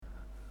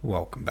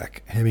Welcome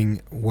back,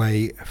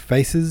 Hemingway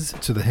Faces,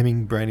 to the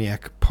Heming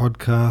Brainiac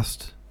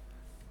podcast,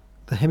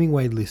 the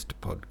Hemingway List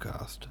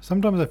podcast.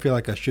 Sometimes I feel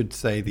like I should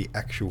say the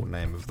actual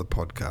name of the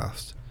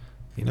podcast,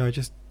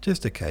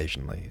 just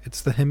occasionally.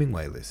 It's the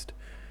Hemingway List.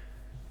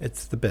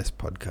 It's the best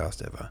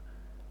podcast ever.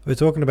 We're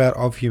talking about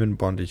Of Human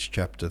Bondage,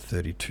 chapter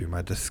 32.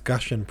 My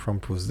discussion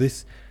prompt was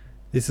this.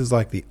 This is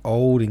like the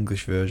old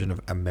English version of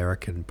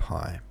American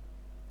Pie.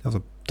 That was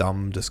a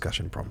dumb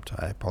discussion prompt.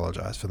 I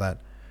apologize for that.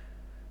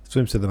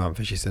 Swims to the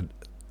Mumfish. She said,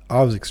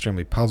 I was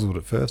extremely puzzled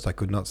at first. I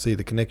could not see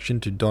the connection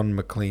to Don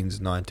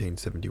McLean's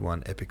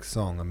 1971 epic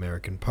song,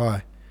 American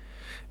Pie.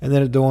 And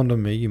then it dawned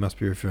on me, you must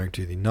be referring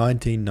to the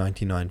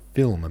 1999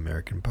 film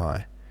American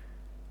Pie.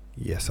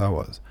 Yes, I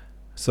was.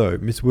 So,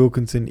 Miss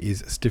Wilkinson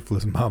is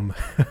Stifler's mum.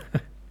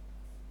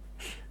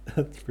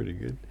 That's pretty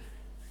good.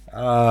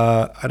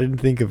 I didn't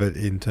think of it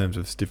in terms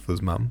of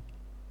Stifler's mum.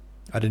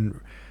 I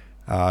didn't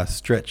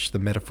stretch the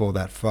metaphor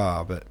that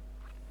far, but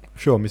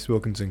sure, Miss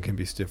Wilkinson can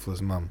be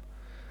Stifler's mum.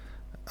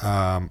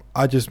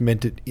 I just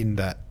meant it in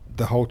that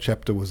the whole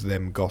chapter was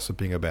them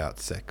gossiping about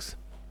sex,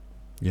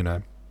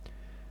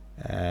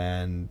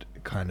 and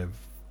kind of,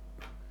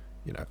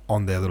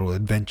 on their little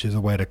adventures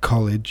away to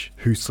college,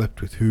 who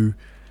slept with who,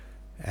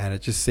 and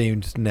it just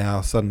seemed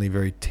now suddenly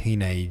very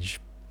teenage.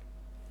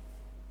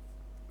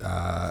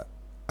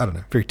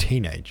 Very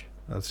teenage.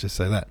 Let's just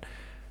say that.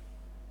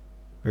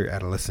 Very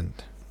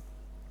adolescent.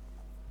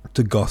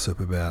 To gossip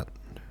about,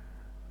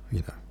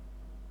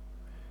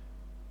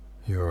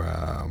 your,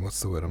 what's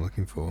the word I'm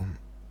looking for?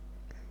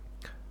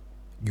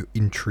 Your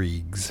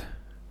intrigues.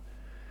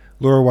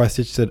 Laura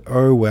Wystitch said,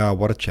 oh wow,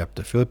 what a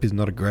chapter. Philip is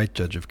not a great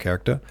judge of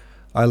character.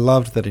 I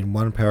loved that in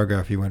one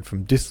paragraph he went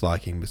from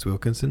disliking Miss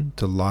Wilkinson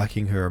to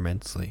liking her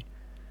immensely.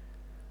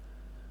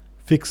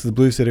 Fix the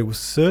Blue said, it was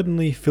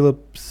certainly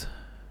Philip's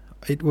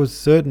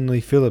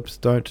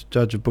don't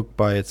judge a book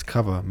by its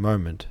cover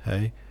moment,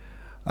 hey?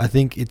 I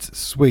think it's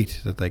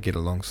sweet that they get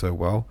along so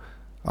well.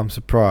 I'm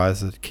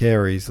surprised that the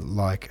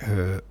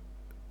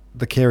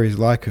Careys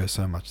like her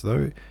so much,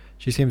 though.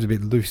 She seems a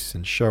bit loose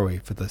and showy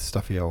for the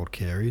stuffy old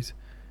Careys.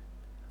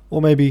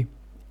 Or maybe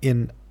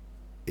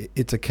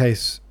it's a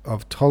case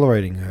of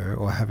tolerating her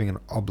or having an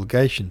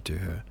obligation to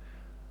her.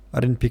 I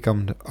didn't pick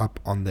up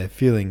on their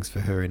feelings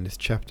for her in this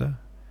chapter.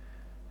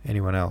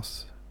 Anyone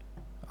else?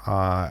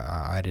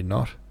 I did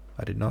not.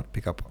 I did not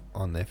pick up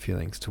on their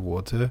feelings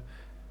towards her.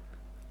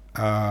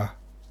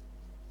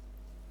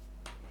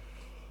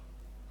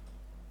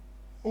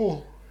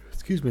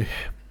 Excuse me.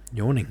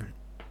 Yawning.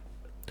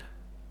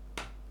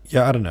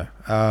 Yeah, I don't know.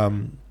 I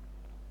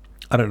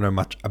don't know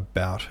much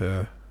about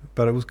her,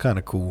 but it was kind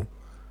of cool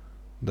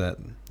that,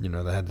 they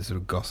had this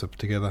little gossip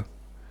together.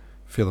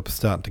 Philip's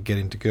starting to get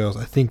into girls.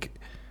 I think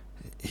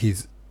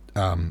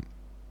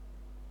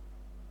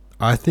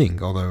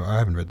although I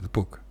haven't read the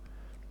book,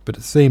 but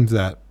it seems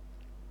that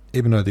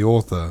even though the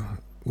author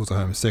was a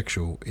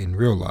homosexual in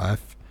real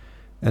life,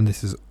 and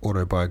this is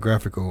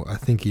autobiographical, I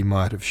think he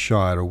might have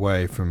shied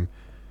away from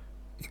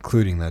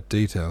including that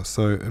detail.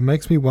 So it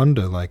makes me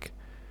wonder,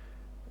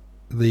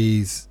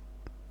 these,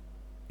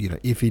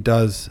 if he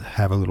does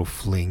have a little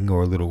fling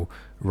or a little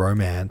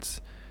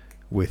romance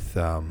with,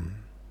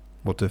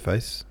 what's her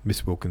face,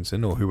 Miss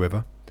Wilkinson or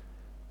whoever,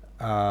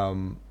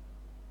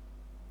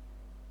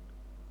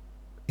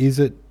 is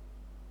it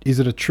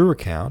a true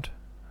account?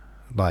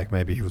 Like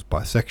maybe he was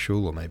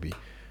bisexual, or maybe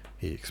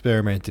he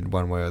experimented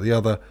one way or the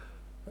other,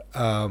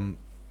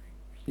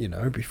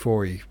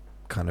 before he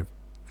kind of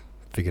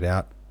figured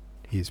out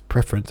his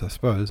preference, I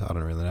suppose. I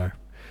don't really know.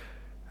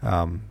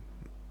 I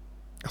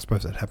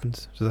suppose that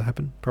happens. Does that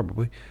happen?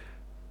 Probably.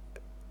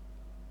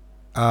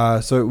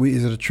 So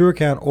is it a true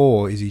account,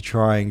 or is he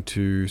trying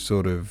to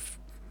sort of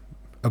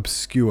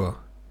obscure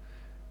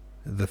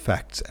the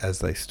facts as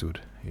they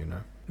stood,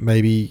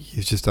 Maybe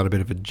he's just done a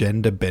bit of a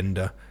gender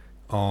bender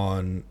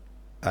on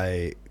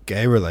a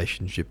gay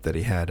relationship that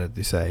he had at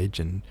this age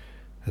and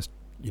has,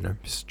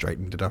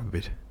 straightened it up a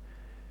bit.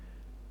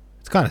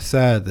 It's kind of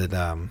sad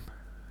that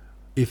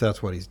if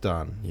that's what he's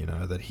done,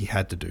 that he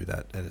had to do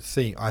that. And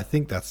I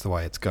think that's the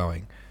way it's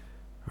going.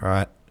 All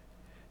right?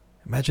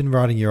 Imagine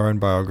writing your own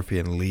biography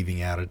and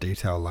leaving out a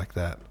detail like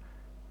that.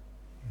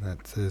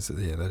 That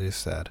is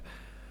sad.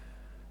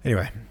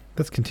 Anyway,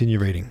 let's continue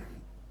reading.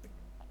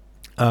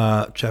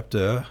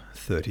 Chapter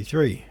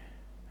 33.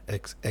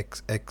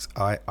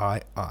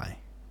 XXXIII.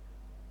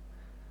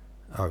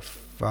 Oh,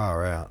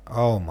 far out.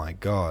 Oh my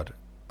god.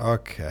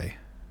 Okay.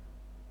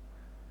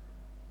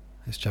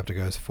 This chapter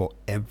goes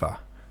forever.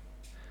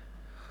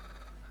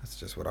 That's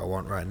just what I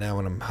want right now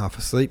when I'm half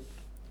asleep.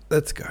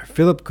 Let's go.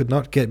 Philip could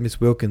not get Miss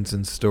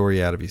Wilkinson's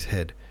story out of his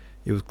head.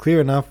 It was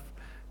clear enough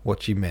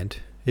what she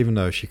meant, even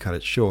though she cut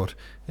it short,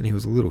 and he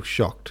was a little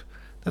shocked.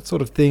 That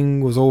sort of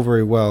thing was all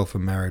very well for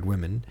married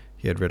women.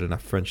 He had read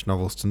enough French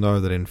novels to know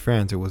that in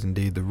France it was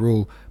indeed the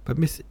rule, but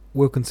Miss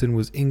Wilkinson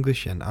was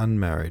English and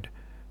unmarried.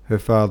 Her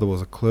father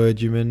was a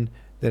clergyman.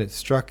 Then it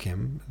struck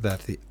him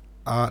that the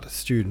art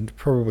student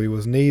probably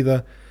was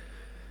neither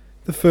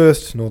the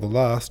first nor the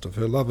last of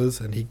her lovers,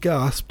 and he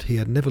gasped. He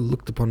had never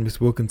looked upon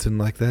Miss Wilkinson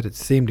like that. It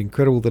seemed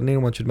incredible that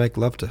anyone should make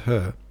love to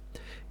her.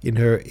 In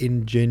her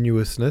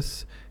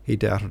ingenuousness, he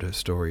doubted her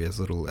story as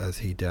little as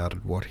he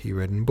doubted what he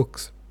read in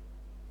books.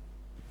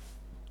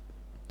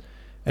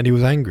 And he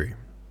was angry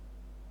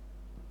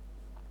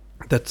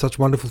that such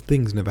wonderful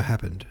things never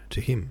happened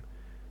to him.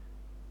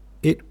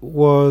 It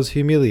was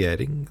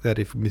humiliating that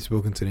if Miss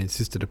Wilkinson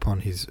insisted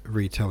upon his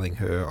retelling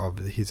her of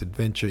his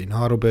adventure in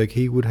Heidelberg,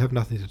 he would have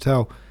nothing to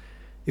tell.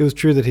 It was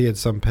true that he had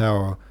some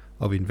power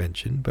of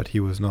invention, but he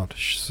was not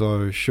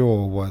so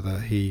sure whether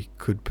he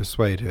could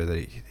persuade her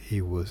that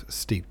he was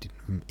steeped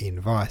in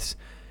vice.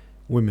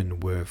 Women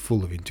were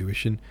full of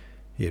intuition,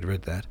 he had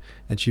read that,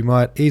 and she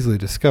might easily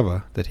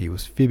discover that he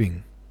was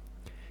fibbing.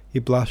 He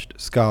blushed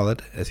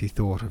scarlet as he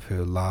thought of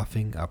her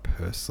laughing up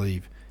her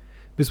sleeve.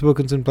 Miss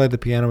Wilkinson played the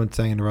piano and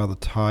sang in a rather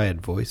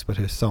tired voice, but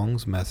her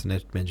songs,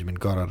 Massenet, Benjamin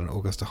Goddard and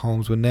Augusta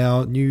Holmes, were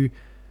now new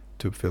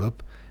to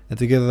Philip, and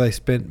together they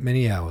spent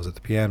many hours at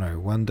the piano.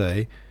 One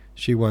day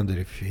she wondered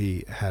if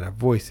he had a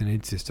voice and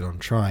insisted on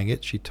trying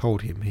it. She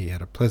told him he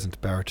had a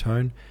pleasant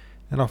baritone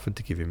and offered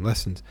to give him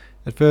lessons.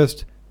 At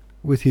first,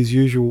 with his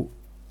usual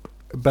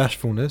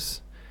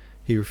bashfulness,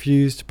 he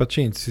refused, but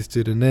she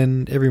insisted, and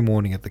then every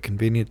morning at the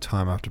convenient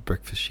time after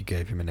breakfast she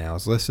gave him an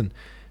hour's lesson.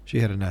 She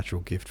had a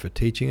natural gift for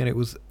teaching, and it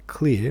was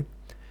clear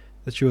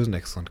that she was an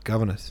excellent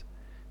governess.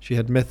 She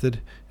had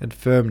method and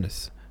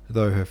firmness,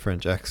 though her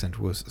French accent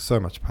was so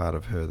much part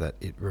of her that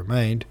it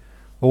remained.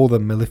 All the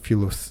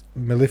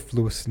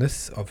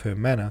mellifluousness of her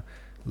manner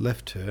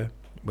left her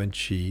when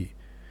she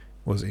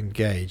was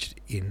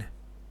engaged in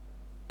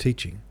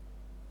teaching.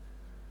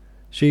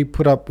 She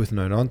put up with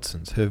no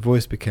nonsense. Her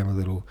voice became a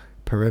little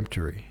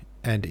peremptory,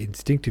 and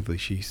instinctively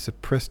she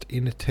suppressed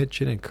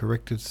inattention and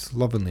corrected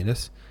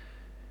slovenliness.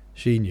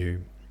 She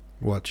knew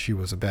what she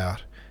was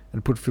about,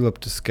 and put Philip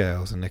to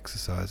scales and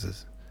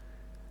exercises.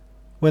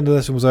 When the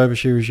lesson was over,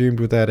 she resumed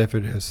without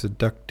effort her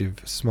seductive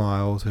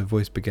smiles. Her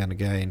voice began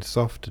again,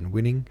 soft and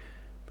winning,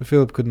 but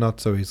Philip could not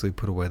so easily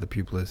put away the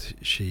pupil as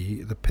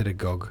she, the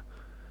pedagogue,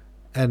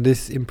 and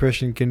this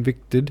impression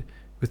convicted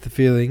with the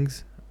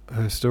feelings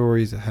her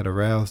stories had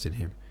aroused in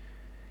him.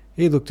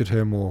 He looked at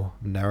her more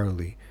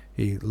narrowly.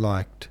 He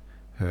liked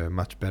her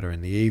much better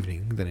in the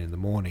evening than in the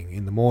morning.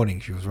 In the morning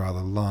she was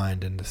rather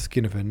lined, and the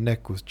skin of her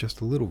neck was just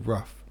a little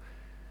rough.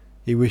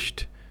 He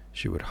wished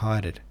she would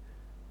hide it.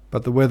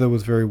 But the weather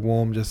was very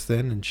warm just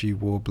then, and she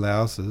wore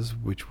blouses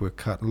which were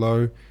cut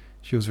low.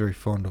 She was very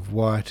fond of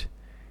white.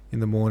 In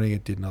the morning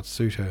it did not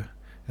suit her.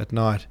 At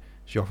night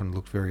she often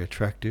looked very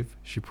attractive.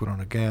 She put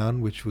on a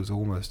gown which was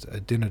almost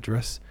a dinner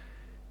dress,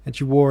 and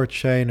she wore a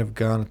chain of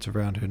garnets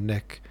around her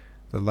neck.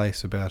 The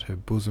lace about her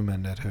bosom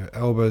and at her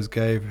elbows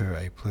gave her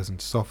a pleasant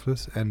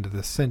softness, and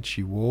the scent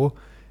she wore.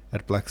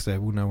 At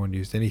Blackstable no one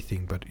used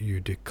anything but eau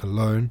de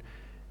cologne,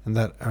 and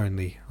that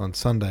only on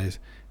Sundays,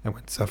 and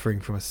when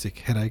suffering from a sick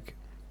headache,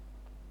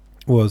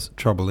 was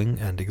troubling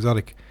and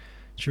exotic.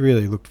 She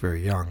really looked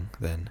very young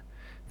then.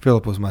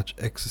 Philip was much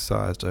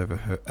exercised over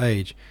her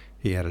age.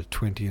 He added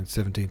 20 and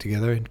 17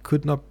 together, and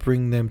could not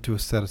bring them to a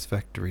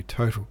satisfactory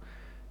total.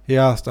 He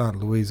asked Aunt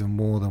Louisa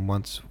more than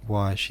once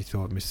why she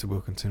thought Mr.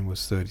 Wilkinson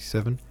was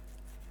 37.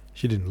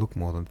 She didn't look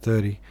more than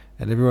 30,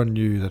 and everyone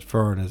knew that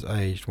foreigners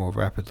aged more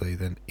rapidly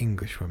than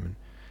Englishwomen.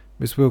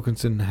 Miss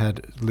Wilkinson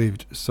had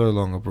lived so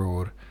long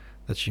abroad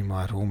that she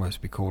might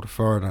almost be called a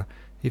foreigner.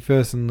 He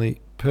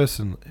personally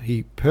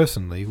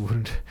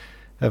wouldn't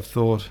have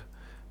thought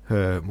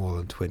her more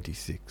than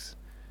 26.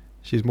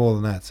 She's more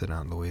than that, said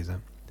Aunt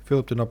Louisa.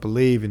 Philip did not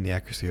believe in the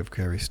accuracy of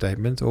Carey's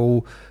statements.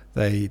 All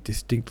they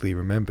distinctly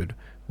remembered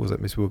was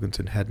that Miss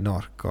Wilkinson had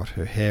not got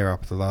her hair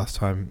up the last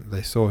time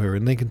they saw her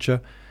in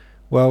Lincolnshire.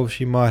 Well,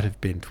 she might have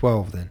been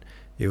 12 then.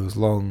 It was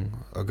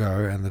long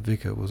ago, and the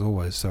vicar was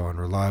always so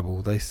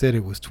unreliable. They said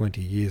it was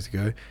 20 years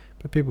ago,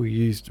 but people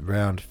used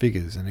round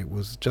figures, and it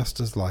was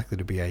just as likely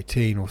to be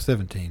 18 or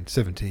 17.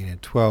 17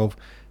 and 12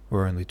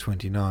 were only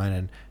 29,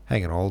 and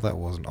hang it all, that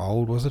wasn't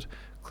old, was it?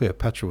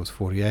 Cleopatra was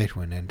 48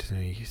 when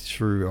Antony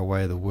threw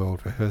away the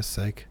world for her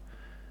sake.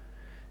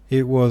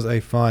 It was a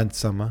fine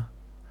summer.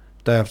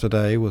 Day after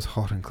day was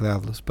hot and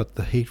cloudless, but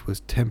the heat was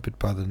tempered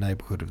by the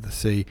neighbourhood of the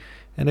sea,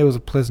 and there was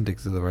a pleasant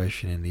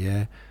exhilaration in the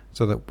air,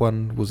 so that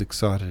one was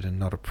excited and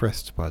not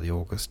oppressed by the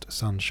August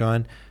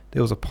sunshine.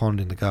 There was a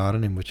pond in the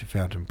garden in which a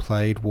fountain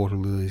played. Water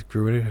lilies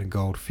grew in it, and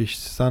goldfish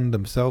sunned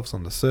themselves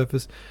on the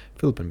surface.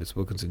 Philip and Miss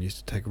Wilkinson used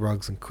to take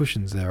rugs and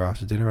cushions there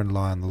after dinner and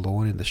lie on the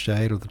lawn in the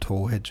shade of the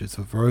tall hedges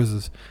of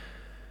roses.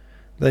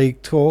 They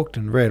talked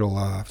and read all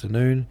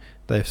afternoon.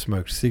 They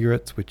smoked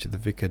cigarettes, which the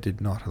vicar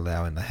did not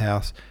allow in the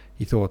house.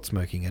 He thought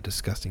smoking a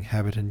disgusting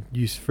habit, and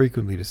used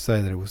frequently to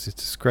say that it was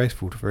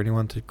disgraceful for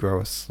anyone to grow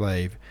a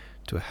slave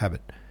to a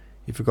habit.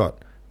 He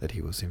forgot that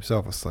he was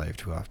himself a slave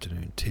to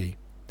afternoon tea.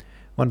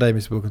 One day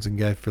Miss Wilkinson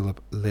gave Philip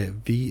Le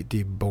Vie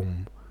de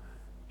Baume.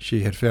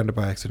 She had found it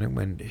by accident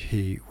when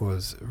he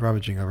was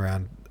rummaging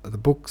around the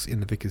books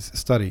in the vicar's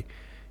study.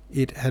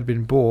 It had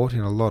been bought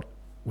in a lot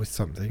with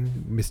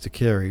something Mr.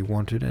 Carey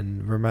wanted,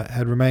 and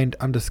had remained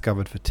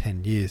undiscovered for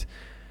 10 years.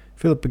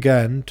 Philip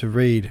began to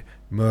read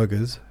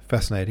Murger's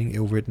fascinating,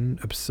 ill-written,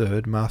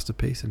 absurd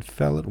masterpiece and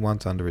fell at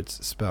once under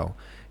its spell.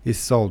 His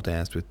soul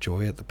danced with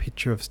joy at the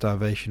picture of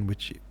starvation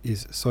which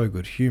is so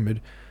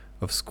good-humoured,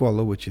 of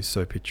squalor which is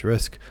so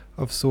picturesque,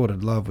 of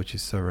sordid love which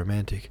is so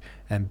romantic,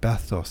 and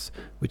bathos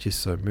which is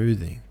so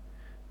moving.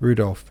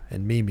 Rudolph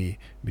and Mimi,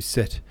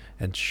 Musette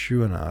and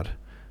Chouinard,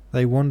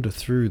 they wander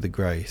through the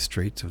grey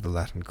streets of the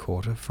Latin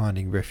Quarter,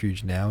 finding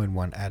refuge now in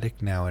one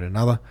attic, now in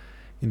another,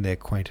 in their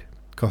quaint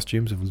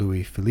costumes of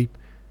Louis Philippe,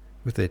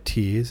 with their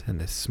tears and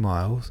their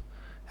smiles,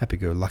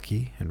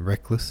 happy-go-lucky and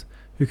reckless.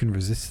 Who can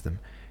resist them?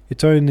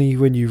 It's only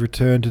when you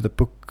return to the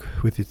book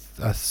with its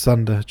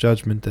asunder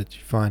judgment that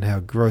you find how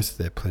gross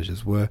their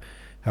pleasures were,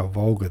 how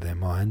vulgar their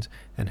minds,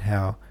 and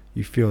how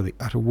you feel the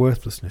utter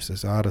worthlessness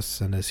as artists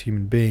and as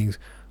human beings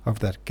of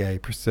that gay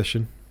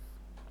procession.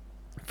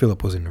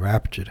 Philip was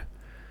enraptured.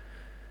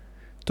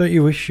 "Don't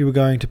you wish you were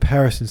going to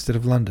Paris instead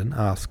of London?"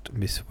 asked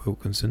Miss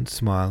Wilkinson,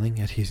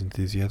 smiling at his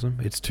enthusiasm.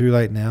 "It's too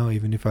late now,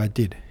 even if I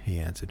did," he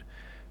answered.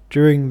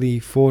 During the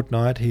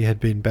fortnight he had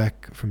been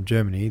back from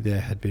Germany,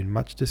 there had been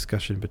much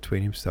discussion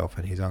between himself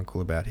and his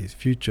uncle about his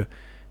future.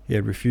 He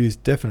had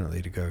refused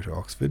definitely to go to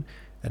Oxford,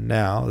 and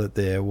now that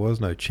there was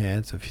no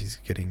chance of his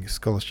getting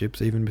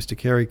scholarships, even Mr.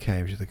 Carey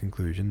came to the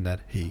conclusion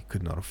that he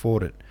could not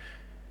afford it.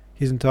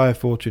 His entire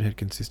fortune had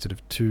consisted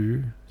of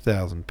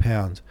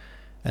 £2,000,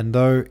 and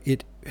though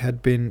it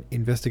had been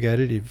invested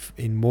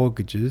in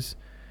mortgages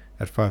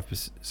at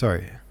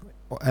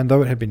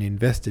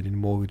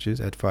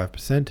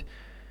 5%,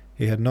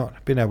 he had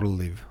not been able to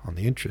live on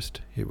the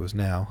interest. It was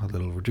now a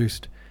little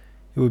reduced.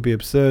 It would be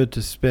absurd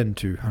to spend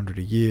 £200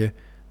 a year,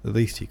 the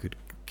least he could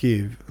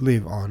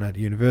live on at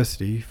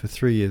university, for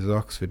 3 years at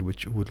Oxford,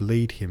 which would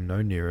lead him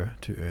no nearer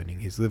to earning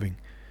his living.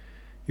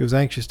 He was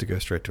anxious to go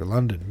straight to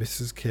London.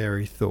 Mrs.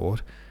 Carey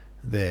thought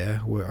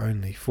there were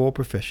only 4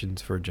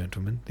 professions for a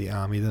gentleman: the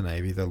army, the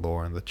navy, the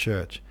law, and the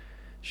church.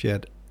 She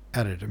had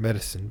added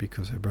medicine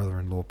because her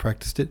brother-in-law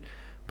practised it,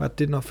 but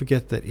did not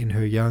forget that in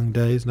her young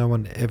days no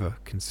one ever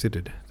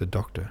considered the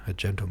doctor a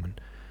gentleman.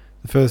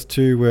 The first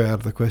 2 were out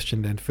of the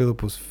question, and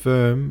Philip was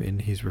firm in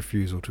his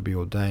refusal to be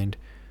ordained.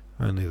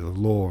 Only the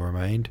law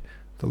remained.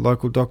 The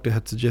local doctor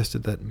had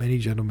suggested that many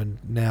gentlemen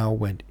now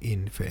went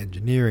in for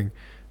engineering,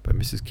 but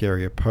Mrs.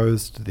 Carey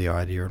opposed the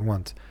idea at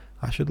once.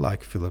 "I should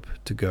like Philip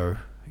to go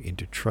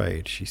into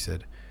trade," she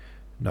said.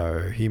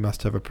 "No, he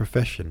must have a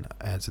profession,"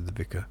 answered the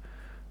vicar.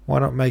 "Why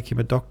not make him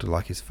a doctor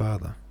like his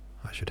father?"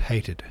 "I should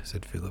hate it,"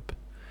 said Philip.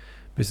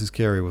 Mrs.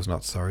 Carey was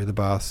not sorry. The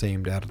bar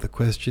seemed out of the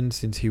question,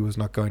 since he was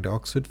not going to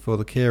Oxford, for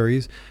the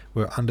Careys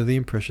were under the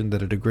impression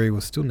that a degree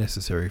was still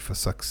necessary for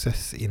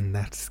success in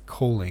that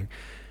calling.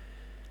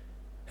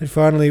 And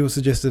finally it was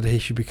suggested that he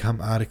should become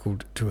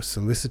articled to a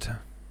solicitor.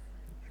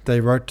 They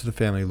wrote to the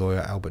family lawyer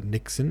Albert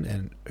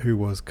Nixon, who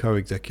was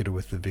co-executor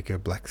with the vicar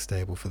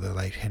Blackstable for the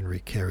late Henry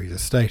Carey's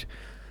estate,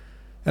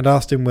 and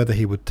asked him whether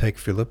he would take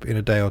Philip. In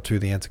a day or 2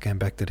 the answer came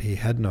back that he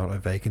had not a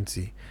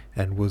vacancy,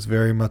 and was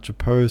very much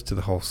opposed to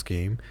the whole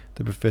scheme.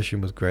 The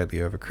profession was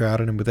greatly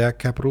overcrowded, and without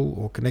capital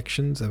or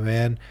connections a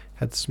man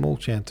had small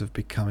chance of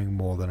becoming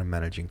more than a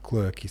managing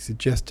clerk. He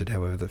suggested,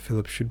 however, that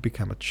Philip should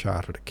become a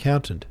chartered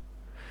accountant.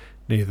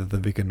 Neither the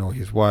vicar nor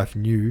his wife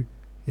knew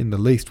in the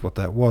least what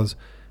that was,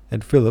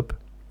 and Philip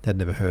had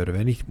never heard of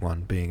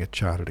anyone being a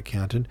chartered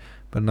accountant,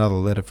 but another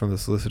letter from the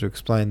solicitor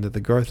explained that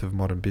the growth of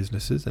modern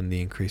businesses and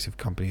the increase of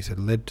companies had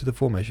led to the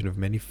formation of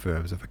many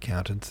firms of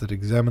accountants that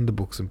examined the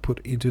books and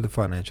put into the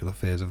financial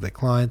affairs of their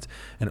clients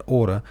an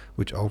order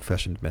which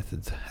old-fashioned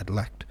methods had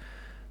lacked.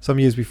 Some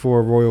years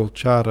before, a royal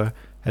charter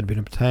had been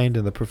obtained,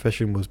 and the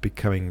profession was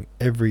becoming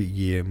every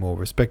year more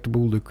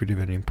respectable, lucrative,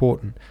 and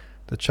important.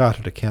 The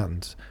chartered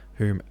accountants,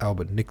 whom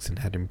Albert Nixon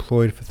had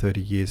employed for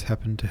 30 years,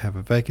 happened to have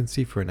a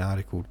vacancy for an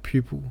articled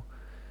pupil,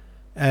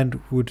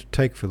 and would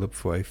take Philip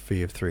for a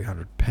fee of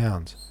 £300.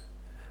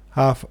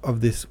 Half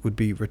of this would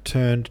be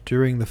returned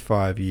during the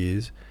 5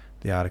 years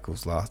the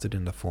articles lasted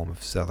in the form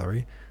of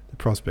salary. The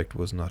prospect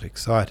was not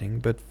exciting,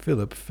 but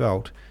Philip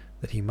felt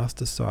that he must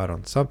decide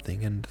on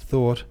something, and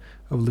thought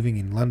of living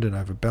in London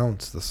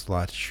overbalanced the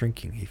slight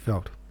shrinking he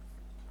felt.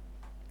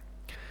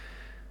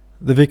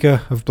 The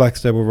vicar of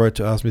Blackstable wrote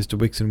to ask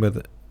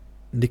Mr.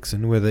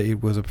 Nixon whether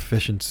it was a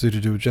profession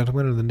suited to a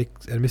gentleman,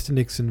 and Mr.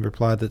 Nixon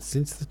replied that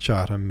since the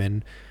charter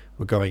men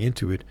were going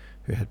into it,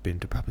 who had been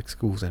to public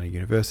schools and a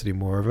university.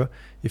 Moreover,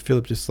 if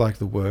Philip disliked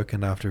the work,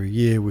 and after a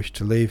year wished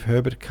to leave,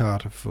 Herbert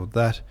Carter, for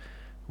that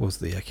was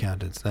the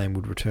accountant's name,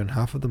 would return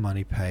half of the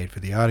money paid for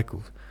the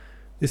articles.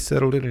 This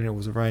settled it, and it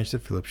was arranged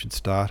that Philip should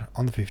start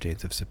on the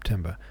 15th of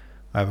September.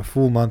 "I have a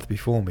full month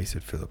before me,"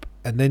 said Philip.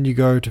 "And then you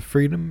go to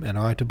freedom, and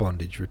I to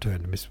bondage,"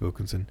 returned Miss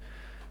Wilkinson.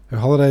 Her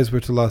holidays were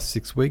to last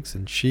 6 weeks,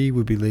 and she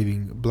would be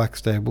leaving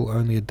Blackstable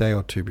only a day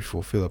or 2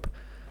 before Philip.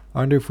 "I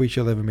wonder if we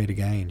shall ever meet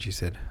again," she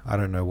said. "I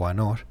don't know why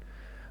not."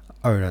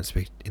 "Oh, don't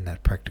speak in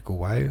that practical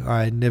way.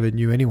 I never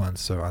knew anyone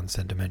so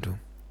unsentimental."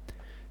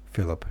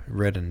 Philip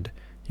reddened.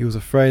 He was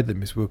afraid that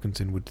Miss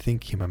Wilkinson would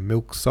think him a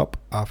milksop.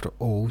 After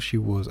all, she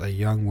was a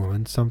young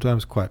woman,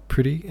 sometimes quite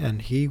pretty,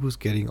 and he was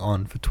getting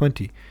on for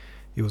 20.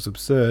 It was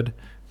absurd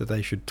that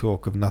they should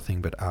talk of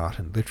nothing but art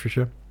and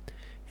literature.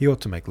 He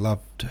ought to make love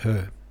to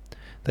her.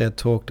 They had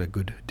talked a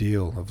good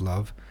deal of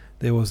love.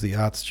 There was the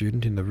art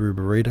student in the Rue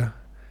Barreda,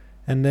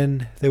 and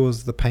then there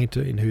was the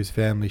painter in whose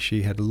family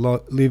she had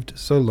lived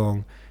so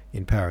long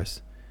in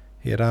Paris.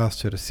 He had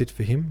asked her to sit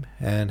for him,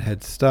 and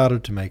had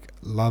started to make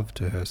love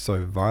to her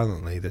so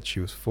violently that she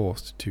was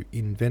forced to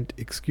invent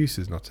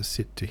excuses not to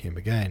sit to him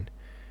again.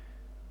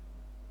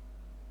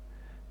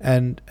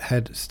 And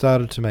had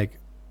started to make...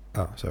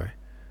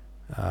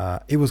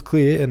 it was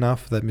clear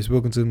enough that Miss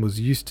Wilkinson was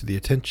used to the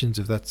attentions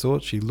of that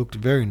sort. She looked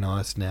very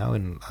nice now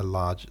in a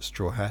large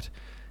straw hat.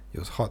 It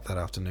was hot that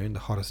afternoon, the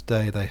hottest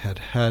day they had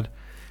had,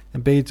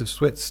 and beads of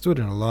sweat stood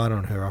in a line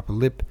on her upper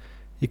lip.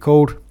 He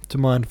called to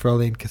mind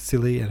Fraulein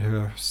Cassili and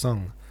her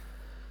song.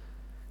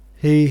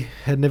 He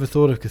had never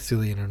thought of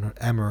Cassili in an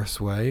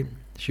amorous way.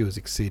 She was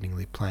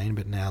exceedingly plain,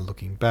 but now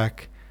looking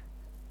back,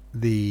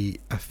 the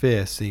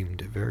affair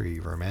seemed very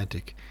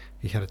romantic.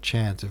 He had a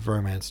chance of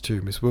romance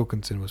too. Miss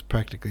Wilkinson was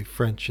practically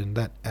French, and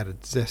that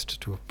added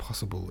zest to a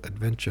possible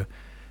adventure.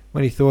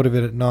 When he thought of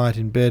it at night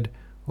in bed,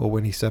 or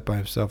when he sat by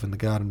himself in the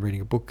garden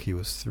reading a book, he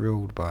was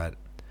thrilled by it.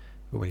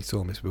 But when he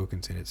saw Miss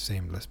Wilkinson, it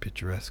seemed less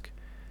picturesque.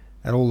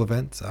 At all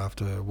events,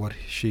 after what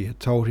she had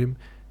told him,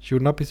 she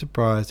would not be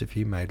surprised if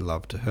he made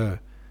love to her.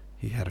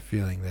 He had a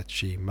feeling that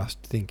she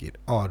must think it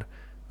odd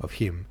of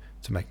him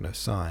to make no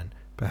sign.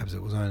 Perhaps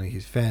it was only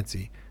his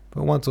fancy,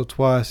 but once or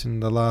twice in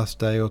the last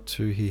day or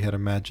two he had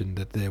imagined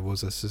that there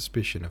was a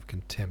suspicion of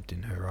contempt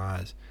in her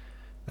eyes.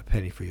 "A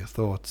penny for your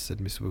thoughts,"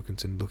 said Miss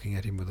Wilkinson, looking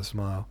at him with a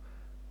smile.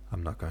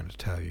 "I'm not going to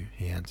tell you,"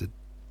 he answered.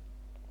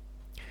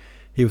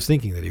 He was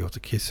thinking that he ought to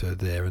kiss her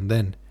there and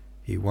then.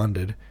 He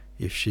wondered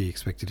if she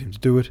expected him to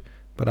do it,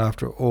 but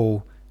after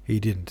all he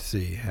didn't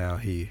see how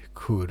he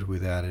could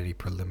without any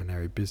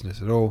preliminary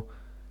business at all.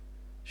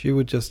 She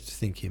would just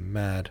think him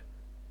mad,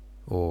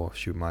 or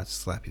she might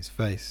slap his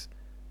face,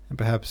 and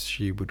perhaps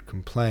she would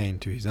complain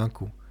to his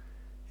uncle.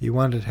 He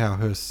wondered how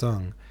her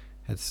song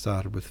had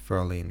started with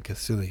Fraulein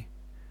Cassili.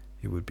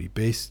 It would be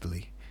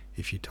beastly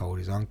if she told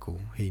his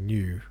uncle. He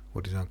knew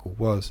what his uncle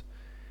was.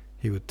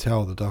 He would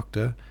tell the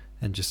doctor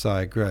and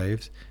Josiah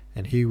Graves,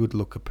 and he would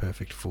look a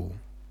perfect fool.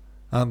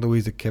 Aunt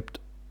Louisa kept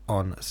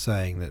on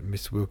saying that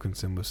Miss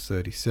Wilkinson was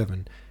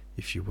 37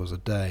 if she was a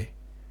day.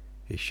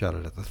 He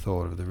shuddered at the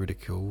thought of the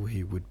ridicule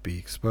he would be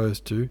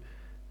exposed to.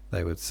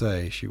 They would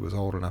say she was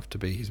old enough to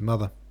be his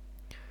mother.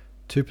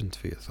 "Twopence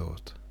for your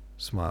thought,"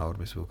 smiled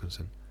Miss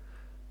Wilkinson.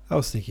 "I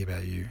was thinking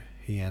about you,"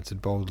 he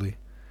answered boldly.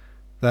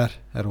 That,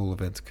 at all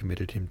events,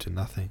 committed him to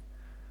nothing.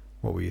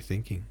 "What were you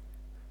thinking?"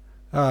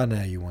 "Ah,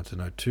 now you want to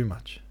know too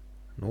much."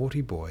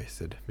 "Naughty boy,"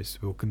 said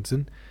Miss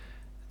Wilkinson.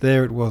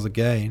 There it was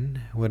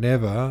again.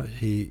 Whenever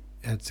he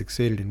had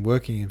succeeded in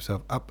working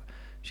himself up,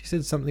 she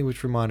said something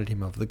which reminded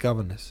him of the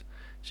governess.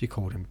 She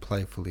called him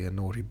playfully a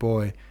naughty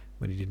boy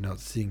when he did not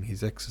sing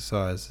his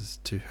exercises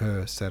to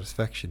her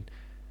satisfaction.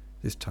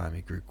 This time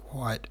he grew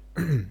quite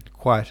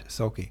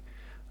sulky.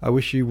 "I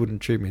wish you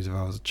wouldn't treat me as if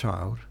I was a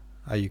child.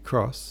 Are you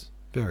cross?"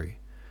 "Very."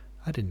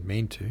 "I didn't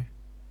mean to."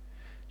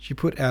 She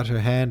put out her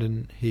hand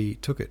and he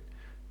took it.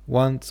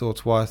 Once or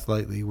twice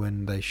lately,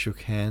 when they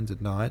shook hands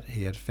at night,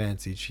 he had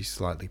fancied she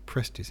slightly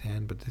pressed his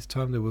hand, but this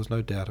time there was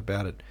no doubt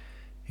about it.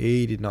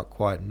 He did not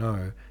quite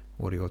know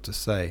what he ought to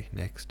say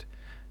next.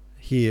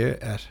 Here,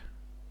 at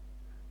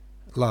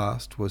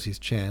last, was his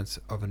chance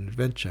of an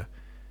adventure,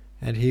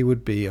 and he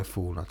would be a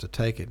fool not to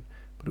take it.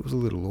 But it was a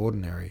little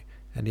ordinary,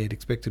 and he had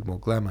expected more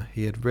glamour.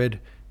 He had read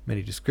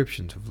many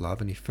descriptions of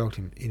love, and he felt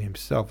in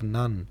himself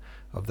none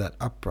of that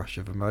uprush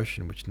of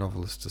emotion which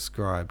novelists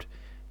described.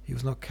 He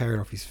was not carried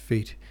off his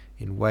feet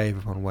in wave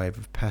upon wave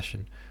of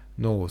passion,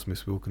 nor was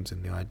Miss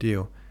Wilkinson the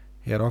ideal.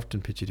 He had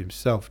often pictured to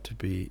himself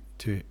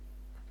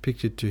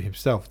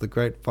the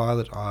great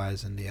violet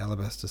eyes and the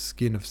alabaster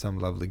skin of some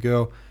lovely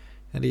girl,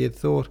 and he had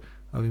thought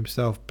of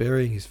himself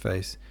burying his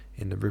face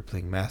in the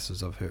rippling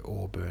masses of her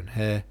auburn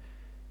hair.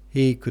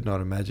 He could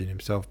not imagine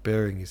himself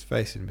burying his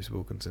face in Miss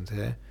Wilkinson's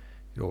hair.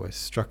 It always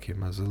struck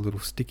him as a little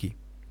sticky.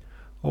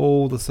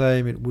 All the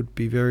same, it would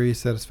be very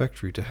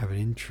satisfactory to have an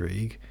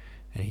intrigue,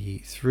 and he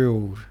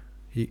thrilled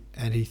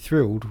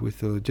with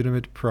the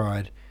legitimate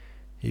pride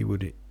he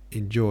would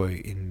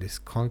enjoy in this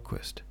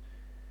conquest.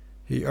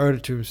 He owed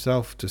it to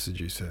himself to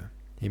seduce her.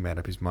 He made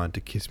up his mind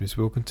to kiss Miss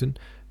Wilkinson,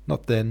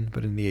 not then,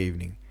 but in the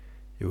evening.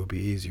 It would be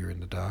easier in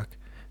the dark,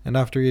 and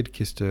after he had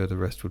kissed her, the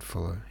rest would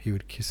follow. He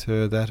would kiss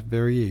her that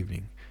very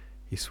evening.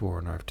 He swore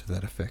an oath to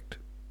that effect.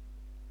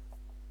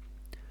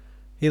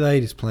 He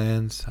laid his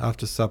plans.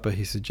 After supper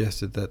he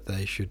suggested that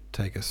they should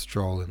take a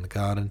stroll in the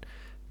garden.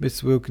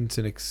 Miss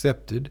Wilkinson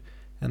accepted,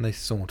 and they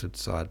sauntered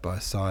side by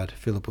side.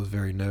 Philip was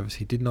very nervous.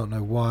 He did not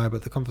know why,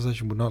 but the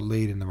conversation would not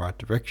lead in the right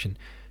direction.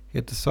 He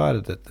had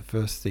decided that the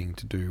first thing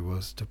to do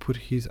was to put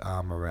his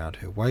arm around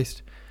her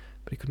waist,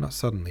 but he could not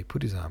suddenly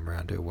put his arm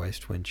around her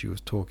waist when she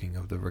was talking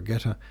of the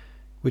regatta,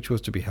 which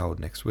was to be held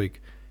next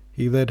week.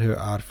 He led her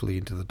artfully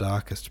into the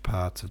darkest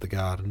parts of the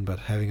garden, but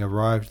having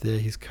arrived there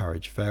his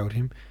courage failed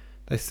him.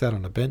 They sat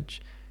on a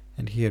bench,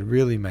 and he had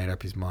really made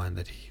up his mind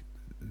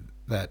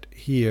that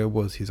here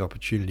was his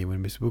opportunity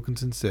when Miss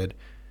Wilkinson said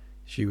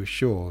she was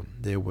sure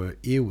there were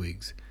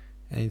earwigs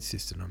and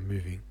insisted on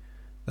moving.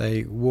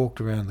 They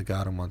walked around the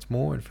garden once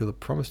more, and Philip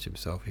promised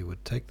himself he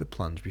would take the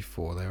plunge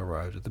before they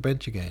arrived at the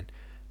bench again.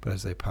 But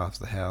as they passed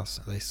the house,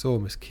 they saw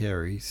Miss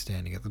Carey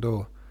standing at the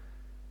door.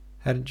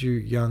 "Hadn't you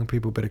young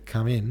people better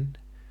come in?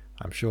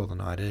 I'm sure the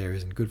night air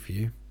isn't good for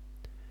you."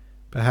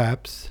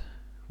 "Perhaps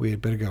we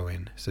had better go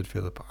in," said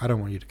Philip. "I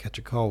don't want you to catch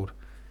a cold."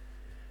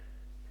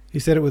 He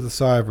said it with a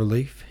sigh of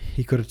relief.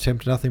 He could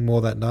attempt nothing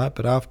more that night,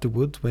 but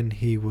afterwards, when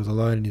he was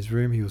alone in his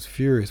room, he was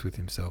furious with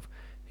himself.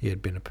 He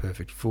had been a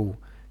perfect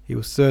fool. He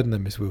was certain that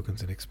Miss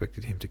Wilkinson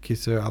expected him to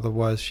kiss her,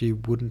 otherwise she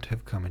wouldn't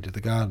have come into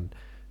the garden.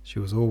 She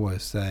was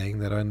always saying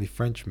that only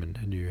Frenchmen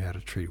knew how to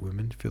treat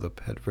women.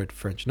 Philip had read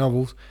French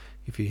novels.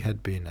 If he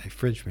had been a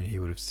Frenchman, he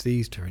would have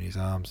seized her in his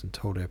arms and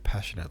told her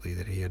passionately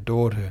that he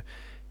adored her.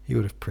 He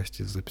would have pressed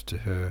his lips to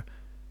her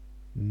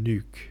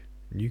nuque,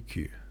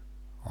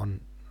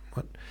 on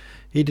what?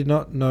 He did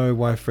not know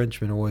why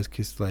Frenchmen always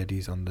kissed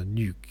ladies on the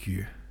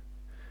nuque.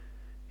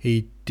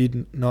 He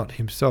did not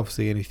himself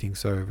see anything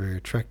so very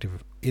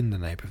attractive in the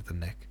nape of the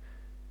neck.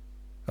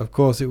 Of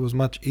course, it was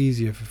much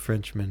easier for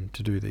Frenchmen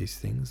to do these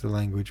things. The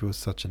language was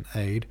such an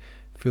aid.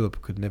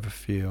 Philip could never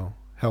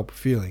help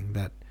feeling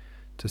that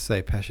to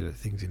say passionate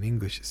things in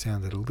English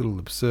sounded a little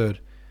absurd.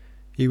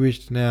 He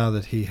wished now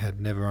that he had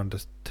never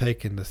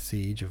undertaken the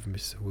siege of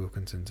Miss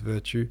Wilkinson's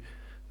virtue.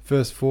 The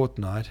first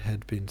fortnight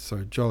had been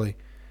so jolly,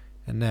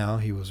 and now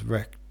he was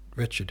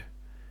wretched.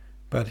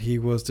 But he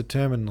was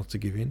determined not to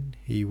give in.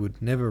 He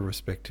would never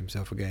respect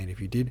himself again if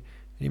he did,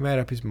 and he made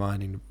up his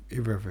mind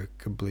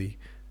irrevocably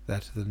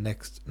that the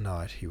next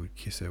night he would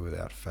kiss her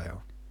without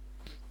fail.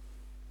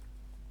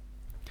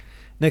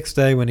 Next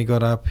day, when he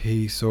got up,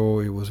 he saw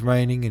it was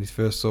raining, and his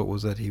first thought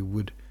was that he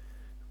would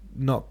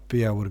not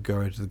be able to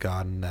go into the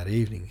garden that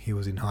evening. He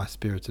was in high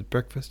spirits at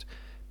breakfast.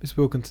 Miss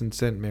Wilkinson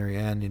sent Mary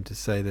Ann in to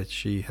say that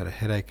she had a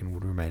headache and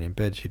would remain in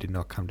bed. She did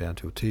not come down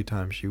till tea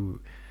time.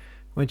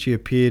 When she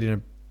appeared in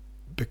a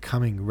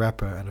becoming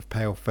wrapper and a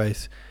pale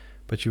face,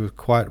 but she was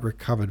quite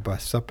recovered by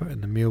supper,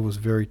 and the meal was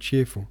very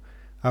cheerful.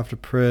 After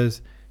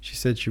prayers, she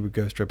said she would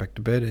go straight back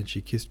to bed, and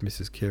she kissed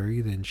Mrs.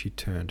 Carey. Then she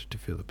turned to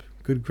Philip.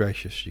 "Good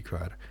gracious," she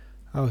cried,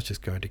 "I was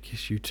just going to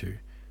kiss you too."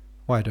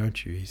 "Why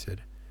don't you?" he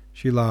said.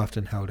 She laughed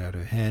and held out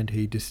her hand.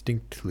 She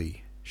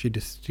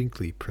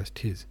distinctly pressed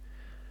his.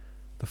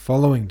 The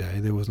following day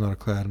there was not a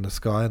cloud in the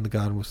sky, and the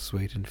garden was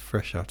sweet and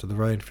fresh after the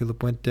rain.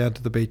 Philip went down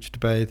to the beach to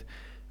bathe, and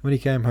when he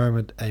came home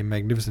at a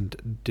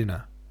magnificent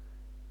dinner.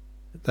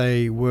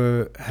 They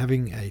were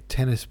having a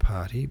tennis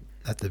party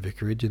at the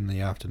vicarage in the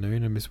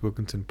afternoon, and Miss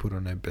Wilkinson put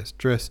on her best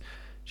dress.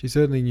 She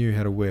certainly knew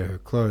how to wear her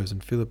clothes,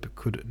 and Philip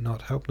could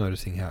not help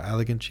noticing how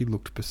elegant she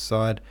looked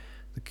beside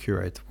the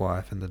curate's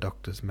wife and the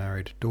doctor's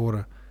married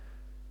daughter.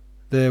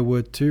 There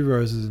were 2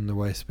 roses in the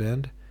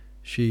waistband.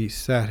 She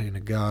sat in a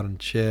garden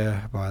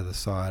chair by the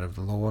side of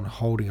the lawn,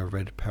 holding a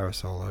red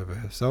parasol over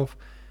herself,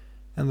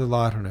 and the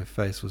light on her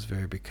face was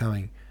very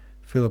becoming.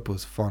 Philip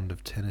was fond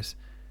of tennis.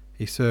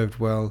 He served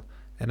well,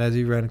 and as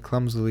he ran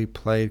clumsily,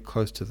 played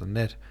close to the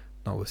net.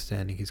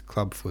 Notwithstanding his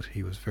club foot,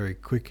 he was very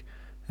quick,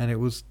 and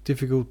it was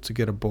difficult to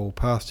get a ball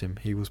past him.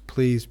 He was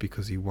pleased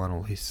because he won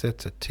all his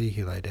sets. At tea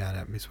he lay down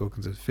at Miss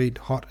Wilkinson's feet,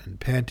 hot and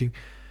panting.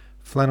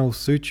 "Flannel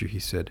suits you," he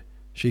said.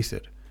 She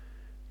said,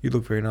 "You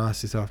look very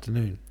nice this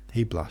afternoon."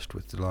 He blushed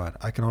with delight.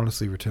 "I can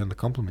honestly return the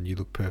compliment. You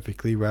look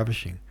perfectly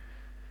ravishing."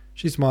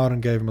 She smiled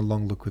and gave him a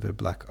long look with her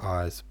black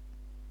eyes.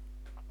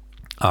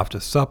 After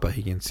supper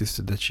he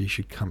insisted that she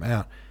should come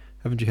out.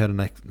 "Haven't you had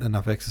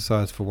enough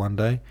exercise for one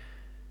day?"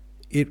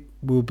 "It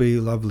will be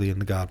lovely in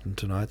the garden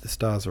tonight. The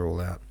stars are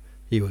all out."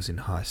 He was in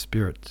high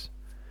spirits.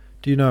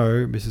 "Do you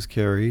know, Mrs.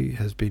 Carey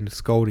has been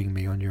scolding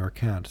me on your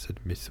account," said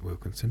Miss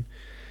Wilkinson,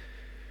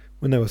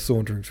 when they were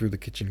sauntering through the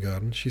kitchen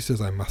garden. "She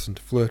says I mustn't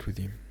flirt with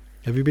you."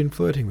 "Have you been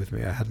flirting with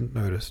me? I hadn't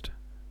noticed."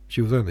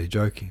 "She was only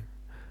joking.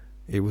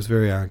 It was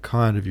very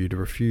unkind of you to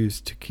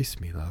refuse to kiss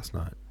me last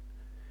night.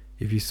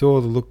 If you saw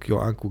the look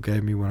your uncle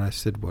gave me when I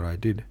said what I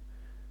did."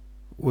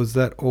 "Was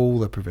that all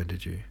that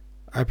prevented you?"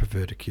 "I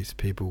prefer to kiss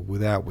people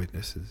without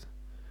witnesses."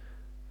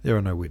 "There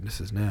are no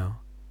witnesses now."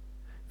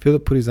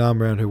 Philip put his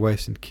arm round her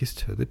waist and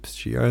kissed her lips.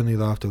 She only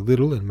laughed a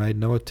little and made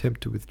no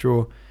attempt to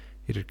withdraw.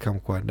 It had come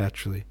quite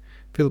naturally.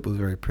 Philip was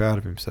very proud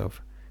of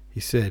himself.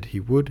 He said he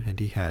would, and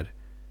he had.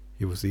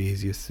 It was the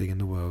easiest thing in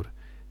the world.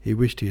 He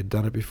wished he had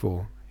done it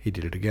before. He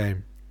did it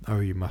again. "Oh,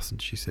 you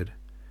mustn't," she said.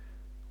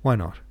 "Why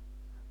not?"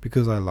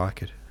 "Because I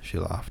like it," she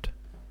laughed.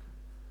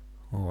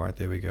 All right,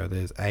 there we go.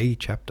 There's a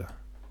chapter.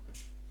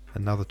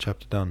 Another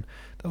chapter done.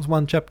 That was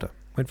one chapter.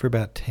 Went for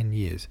about 10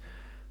 years.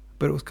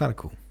 But it was kind of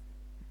cool.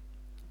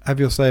 Have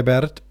your say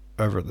about it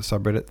over at the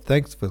subreddit.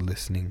 Thanks for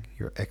listening.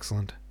 You're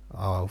excellent.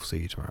 I'll see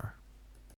you tomorrow.